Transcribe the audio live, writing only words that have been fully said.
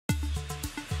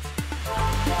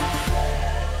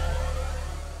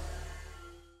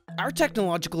Our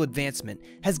technological advancement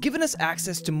has given us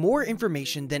access to more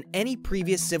information than any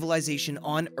previous civilization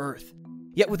on Earth.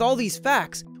 Yet with all these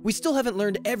facts, we still haven't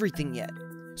learned everything yet.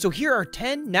 So here are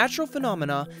 10 natural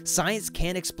phenomena science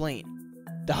can't explain.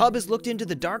 The Hub has looked into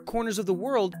the dark corners of the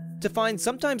world to find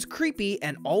sometimes creepy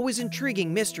and always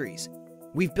intriguing mysteries.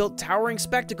 We've built towering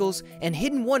spectacles and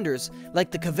hidden wonders like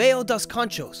the Caverns dos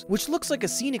Conchos, which looks like a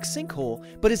scenic sinkhole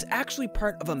but is actually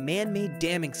part of a man-made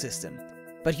damming system.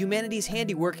 But humanity's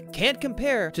handiwork can't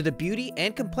compare to the beauty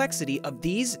and complexity of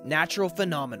these natural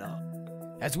phenomena.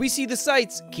 As we see the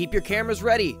sights, keep your cameras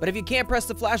ready, but if you can't press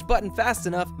the flash button fast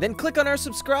enough, then click on our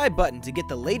subscribe button to get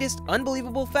the latest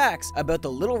unbelievable facts about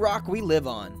the little rock we live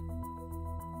on.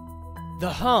 The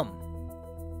hum.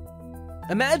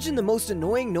 Imagine the most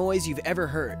annoying noise you've ever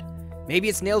heard. Maybe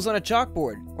it's nails on a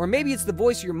chalkboard, or maybe it's the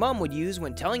voice your mom would use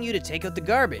when telling you to take out the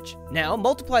garbage. Now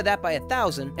multiply that by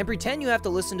 1,000 and pretend you have to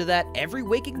listen to that every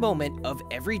waking moment of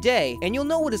every day, and you'll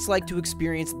know what it's like to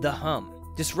experience the hum.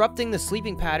 Disrupting the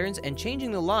sleeping patterns and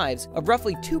changing the lives of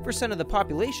roughly 2% of the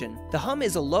population, the hum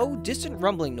is a low, distant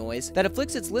rumbling noise that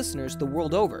afflicts its listeners the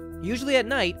world over, usually at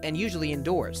night and usually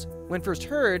indoors. When first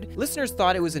heard, listeners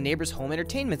thought it was a neighbor's home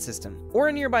entertainment system or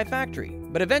a nearby factory,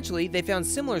 but eventually they found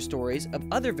similar stories of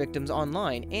other victims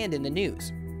online and in the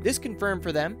news. This confirmed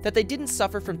for them that they didn't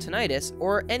suffer from tinnitus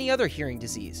or any other hearing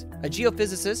disease. A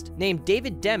geophysicist named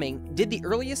David Deming did the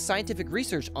earliest scientific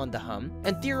research on the hum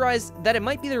and theorized that it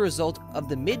might be the result of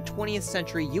the mid-20th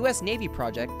century US Navy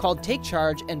project called Take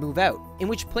Charge and Move Out, in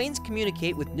which planes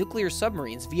communicate with nuclear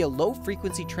submarines via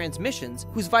low-frequency transmissions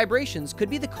whose vibrations could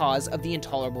be the cause of the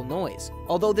intolerable noise.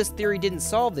 Although this theory didn't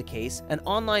solve the case, an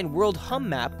online world hum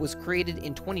map was created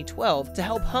in 2012 to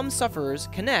help hum sufferers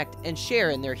connect and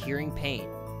share in their hearing pain.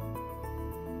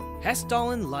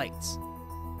 Hessdalen lights.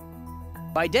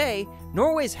 By day,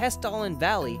 Norway's Hessdalen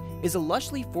Valley is a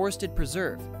lushly forested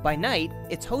preserve. By night,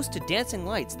 it's host to dancing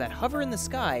lights that hover in the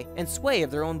sky and sway of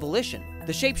their own volition.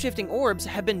 The shape-shifting orbs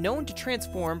have been known to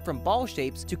transform from ball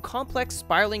shapes to complex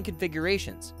spiraling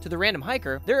configurations. To the random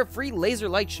hiker, they're a free laser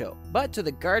light show. But to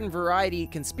the garden variety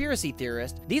conspiracy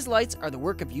theorist, these lights are the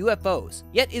work of UFOs.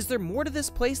 Yet is there more to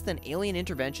this place than alien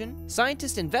intervention?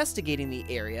 Scientists investigating the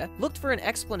area looked for an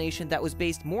explanation that was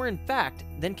based more in fact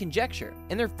than conjecture,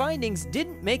 and their findings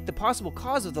didn't make the possible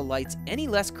cause of the lights any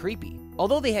less creepy.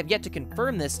 Although they have yet to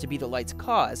confirm this to be the light's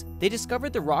cause, they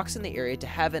discovered the rocks in the area to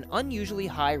have an unusually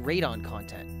high radon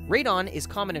content. Radon is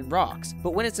common in rocks,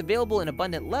 but when it's available in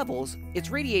abundant levels, its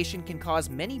radiation can cause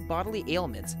many bodily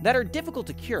ailments that are difficult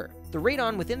to cure. The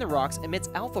radon within the rocks emits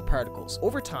alpha particles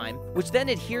over time, which then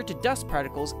adhere to dust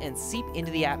particles and seep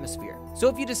into the atmosphere. So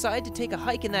if you decide to take a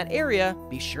hike in that area,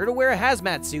 be sure to wear a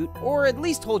hazmat suit, or at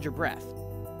least hold your breath.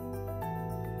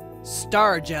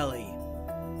 Star jelly.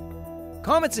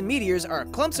 Comets and meteors are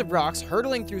clumps of rocks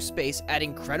hurtling through space at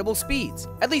incredible speeds.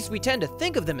 At least we tend to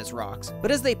think of them as rocks, but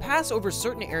as they pass over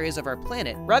certain areas of our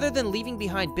planet, rather than leaving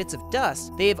behind bits of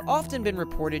dust, they have often been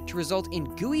reported to result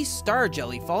in gooey star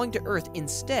jelly falling to Earth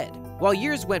instead. While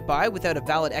years went by without a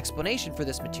valid explanation for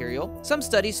this material, some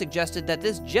studies suggested that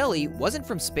this jelly wasn't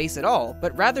from space at all,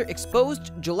 but rather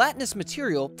exposed gelatinous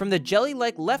material from the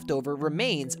jelly-like leftover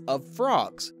remains of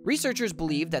frogs. Researchers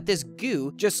believe that this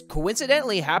goo just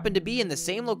coincidentally happened to be in the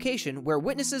same location where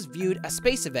witnesses viewed a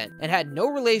space event and had no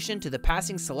relation to the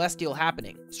passing celestial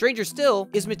happening. Stranger still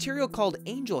is material called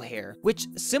angel hair, which,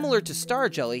 similar to star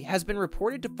jelly, has been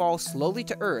reported to fall slowly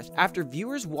to Earth after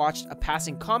viewers watched a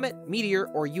passing comet, meteor,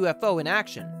 or UFO in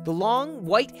action. The long,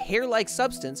 white, hair-like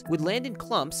substance would land in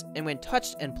clumps, and when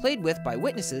touched and played with by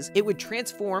witnesses, it would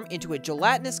transform into a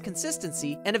gelatinous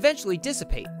consistency and eventually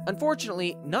dissipate.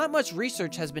 Unfortunately, not much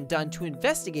research has been done to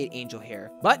investigate angel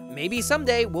hair, but maybe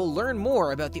someday we'll learn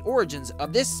more about the origins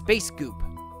of this space goop.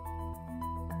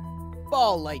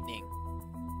 Ball lightning.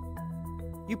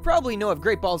 You probably know of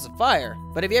great balls of fire,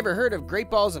 but have you ever heard of great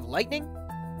balls of lightning?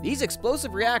 These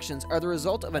explosive reactions are the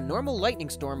result of a normal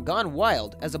lightning storm gone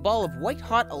wild, as a ball of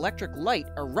white-hot electric light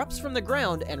erupts from the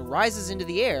ground and rises into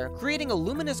the air, creating a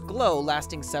luminous glow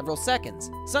lasting several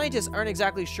seconds. Scientists aren't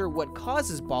exactly sure what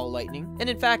causes ball lightning, and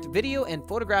in fact, video and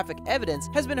photographic evidence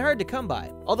has been hard to come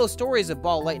by, although stories of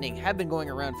ball lightning have been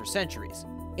going around for centuries.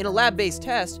 In a lab-based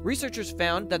test, researchers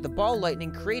found that the ball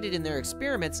lightning created in their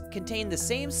experiments contained the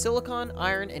same silicon,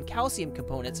 iron, and calcium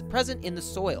components present in the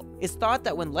soil. It's thought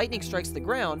that when lightning strikes the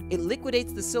ground, it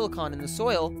liquidates the silicon in the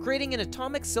soil, creating an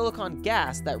atomic silicon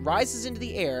gas that rises into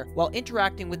the air while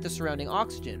interacting with the surrounding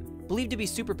oxygen. believed to be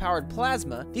superpowered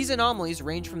plasma, these anomalies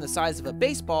range from the size of a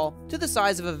baseball to the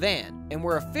size of a van, and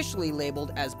were officially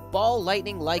labeled as ball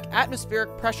lightning-like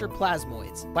atmospheric pressure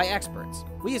plasmoids by experts.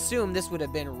 We assume this would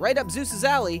have been right up Zeus's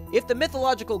alley if the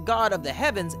mythological god of the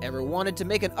heavens ever wanted to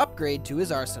make an upgrade to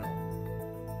his arsenal.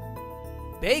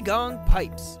 Baigong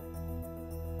pipes.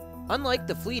 Unlike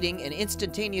the fleeting and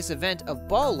instantaneous event of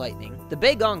ball lightning, the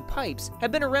Baigong pipes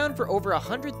have been around for over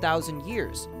 100,000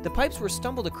 years. The pipes were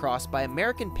stumbled across by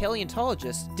American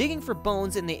paleontologists digging for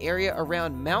bones in the area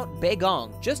around Mount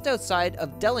Baigong, just outside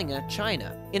of Delinga,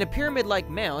 China. In a pyramid-like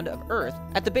mound of earth,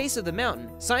 at the base of the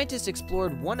mountain, scientists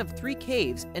explored one of 3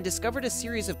 caves and discovered a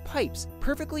series of pipes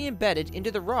perfectly embedded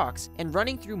into the rocks and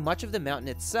running through much of the mountain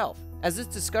itself. As this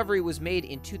discovery was made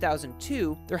in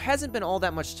 2002, there hasn't been all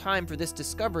that much time for this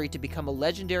discovery to become a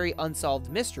legendary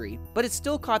unsolved mystery, but it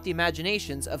still caught the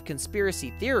imaginations of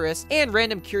conspiracy theorists and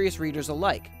random curious readers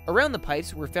alike. Around the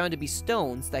pipes were found to be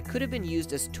stones that could have been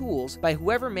used as tools by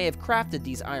whoever may have crafted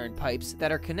these iron pipes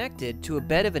that are connected to a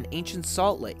bed of an ancient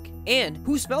salt lake. And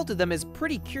who smelted them is a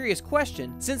pretty curious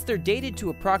question, since they're dated to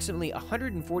approximately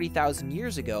 140,000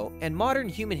 years ago, and modern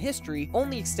human history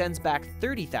only extends back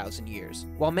 30,000 years.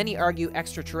 While many argue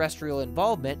extraterrestrial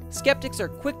involvement, skeptics are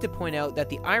quick to point out that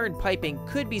the iron piping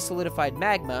could be solidified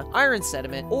magma, iron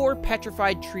sediment, or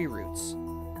petrified tree roots.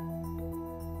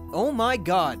 Oh my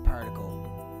god particle.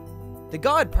 The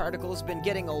God particle has been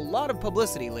getting a lot of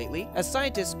publicity lately, as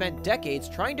scientists spent decades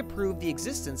trying to prove the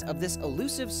existence of this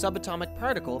elusive subatomic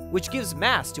particle, which gives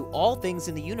mass to all things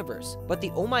in the universe. But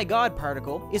the oh my god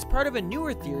particle is part of a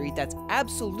newer theory that's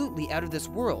absolutely out of this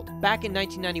world. Back in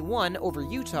 1991, over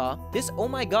Utah, this oh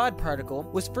my god particle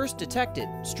was first detected,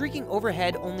 streaking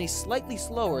overhead only slightly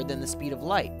slower than the speed of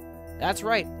light. That's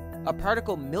right, a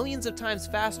particle millions of times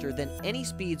faster than any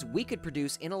speeds we could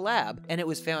produce in a lab, and it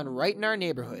was found right in our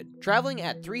neighborhood. Traveling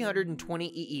at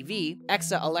 320 eeV,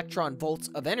 exa-electron volts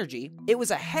of energy, it was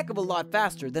a heck of a lot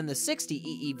faster than the 60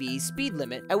 eeV speed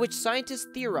limit at which scientists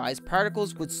theorized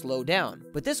particles would slow down.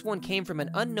 But this one came from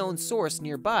an unknown source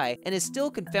nearby and is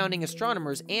still confounding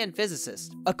astronomers and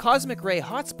physicists. A cosmic ray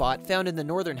hotspot found in the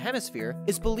northern hemisphere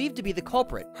is believed to be the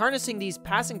culprit, harnessing these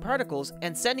passing particles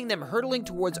and sending them hurtling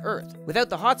towards Earth. Without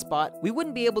the hotspot, we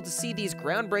wouldn't be able to see these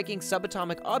groundbreaking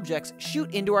subatomic objects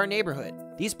shoot into our neighborhood.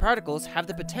 These particles have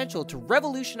the potential to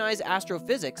revolutionize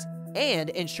astrophysics and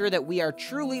ensure that we are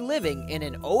truly living in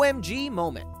an OMG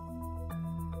moment.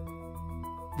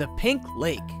 The Pink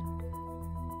Lake.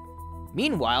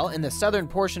 Meanwhile, in the southern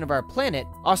portion of our planet,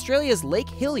 Australia's Lake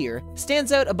Hillier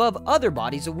stands out above other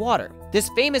bodies of water. This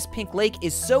famous pink lake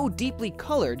is so deeply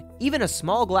colored, even a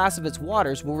small glass of its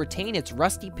waters will retain its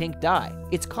rusty pink dye.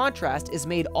 Its contrast is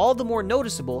made all the more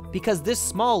noticeable because this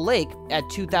small lake, at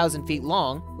 2,000 feet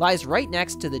long, lies right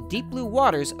next to the deep blue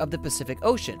waters of the Pacific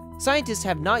Ocean. Scientists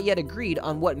have not yet agreed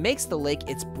on what makes the lake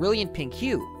its brilliant pink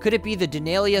hue. Could it be the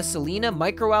Dunalia salina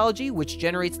microalgae, which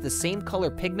generates the same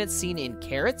color pigments seen in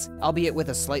carrots, albeit with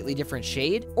a slightly different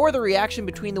shade? Or the reaction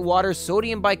between the water's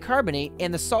sodium bicarbonate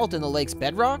and the salt in the lake's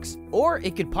bedrocks? Or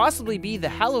it could possibly be the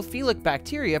halophilic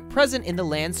bacteria present in the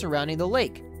land surrounding the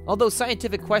lake. Although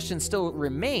scientific questions still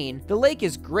remain, the lake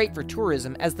is great for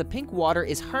tourism as the pink water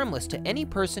is harmless to any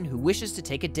person who wishes to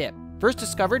take a dip. First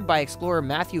discovered by explorer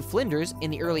Matthew Flinders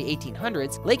in the early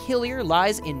 1800s, Lake Hillier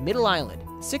lies in Middle Island,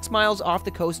 6 miles off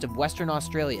the coast of Western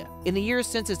Australia. In the years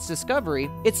since its discovery,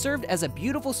 it served as a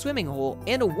beautiful swimming hole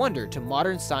and a wonder to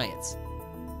modern science.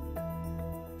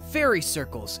 Fairy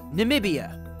circles,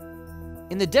 Namibia.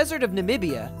 In the desert of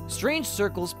Namibia, strange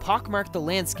circles pockmark the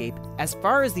landscape as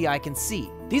far as the eye can see.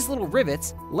 These little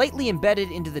rivets, lightly embedded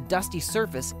into the dusty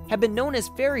surface, have been known as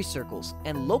fairy circles,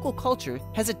 and local culture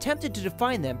has attempted to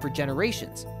define them for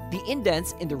generations. The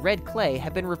indents in the red clay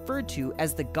have been referred to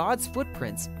as the god's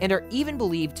footprints and are even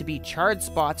believed to be charred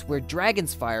spots where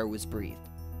dragon's fire was breathed.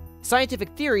 Scientific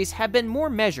theories have been more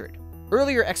measured.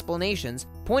 Earlier explanations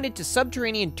pointed to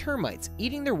subterranean termites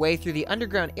eating their way through the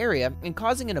underground area and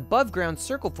causing an above-ground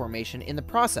circle formation in the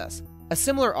process. A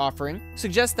similar offering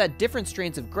suggests that different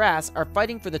strains of grass are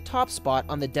fighting for the top spot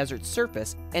on the desert's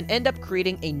surface and end up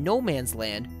creating a no-man's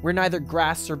land where neither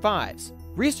grass survives.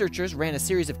 Researchers ran a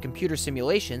series of computer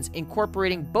simulations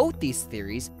incorporating both these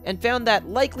theories and found that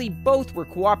likely both were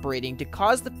cooperating to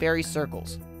cause the fairy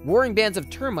circles. Warring bands of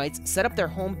termites set up their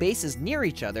home bases near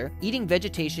each other, eating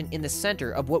vegetation in the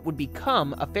center of what would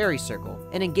become a fairy circle,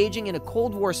 and engaging in a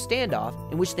Cold War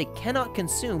standoff in which they cannot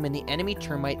consume in the enemy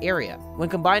termite area. When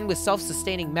combined with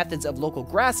self-sustaining methods of local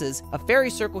grasses, a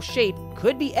fairy circle shape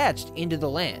could be etched into the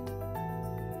land.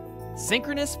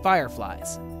 Synchronous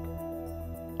fireflies.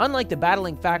 Unlike the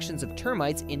battling factions of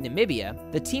termites in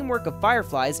Namibia, the teamwork of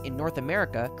fireflies in North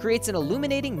America creates an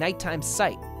illuminating nighttime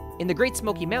sight. In the Great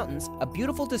Smoky Mountains, a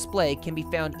beautiful display can be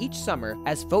found each summer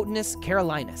as Photinus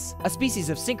carolinus, a species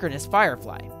of synchronous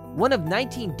firefly. One of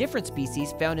 19 different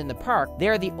species found in the park, they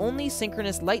are the only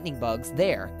synchronous lightning bugs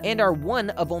there, and are one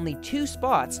of only 2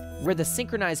 spots where the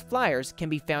synchronized flyers can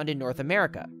be found in North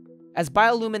America. As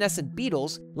bioluminescent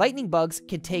beetles, lightning bugs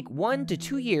can take 1 to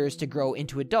 2 years to grow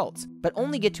into adults, but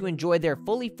only get to enjoy their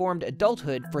fully formed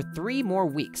adulthood for 3 more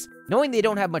weeks. Knowing they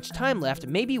don't have much time left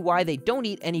may be why they don't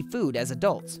eat any food as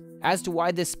adults. As to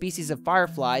why this species of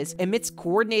fireflies emits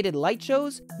coordinated light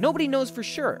shows, nobody knows for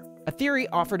sure. A theory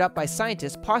offered up by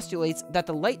scientists postulates that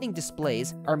the lightning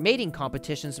displays are mating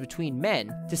competitions between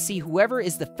men to see whoever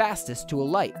is the fastest to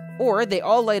alight. Or they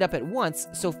all light up at once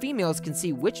so females can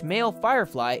see which male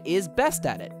firefly is best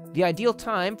at it. The ideal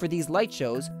time for these light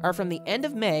shows are from the end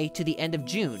of May to the end of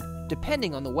June,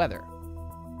 depending on the weather.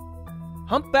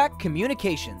 Humpback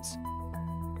communications.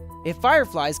 If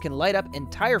fireflies can light up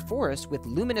entire forests with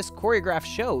luminous choreographed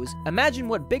shows, imagine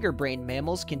what bigger-brained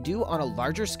mammals can do on a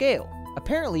larger scale.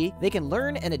 Apparently, they can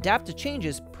learn and adapt to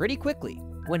changes pretty quickly.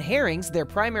 When herrings, their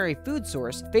primary food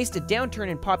source, faced a downturn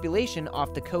in population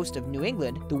off the coast of New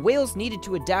England, the whales needed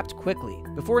to adapt quickly.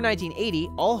 Before 1980,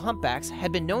 all humpbacks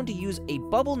had been known to use a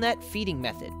bubble net feeding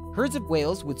method. Herds of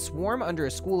whales would swarm under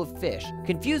a school of fish,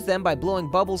 confuse them by blowing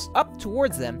bubbles up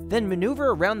towards them, then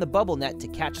maneuver around the bubble net to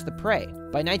catch the prey.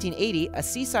 By 1980, a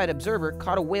seaside observer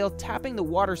caught a whale tapping the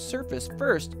water's surface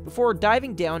first before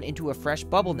diving down into a fresh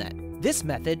bubble net. This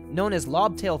method, known as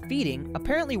lobtail feeding,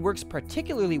 apparently works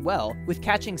particularly well with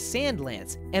catching sand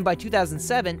lance, and by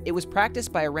 2007, it was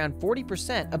practiced by around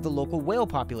 40% of the local whale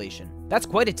population. That's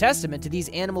quite a testament to these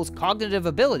animals' cognitive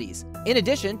abilities. In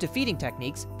addition to feeding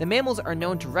techniques, the mammals are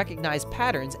known to recognize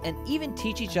patterns and even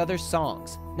teach each other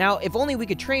songs. Now, if only we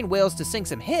could train whales to sing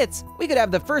some hits, we could have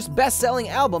the first best-selling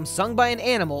album sung by an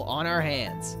animal on our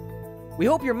hands. We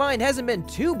hope your mind hasn't been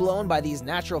too blown by these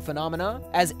natural phenomena.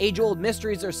 As age-old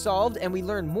mysteries are solved and we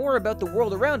learn more about the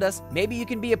world around us, maybe you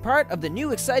can be a part of the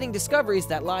new exciting discoveries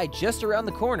that lie just around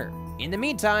the corner. In the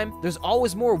meantime, there's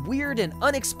always more weird and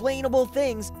unexplainable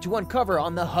things to uncover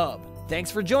on The Hub. Thanks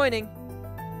for joining.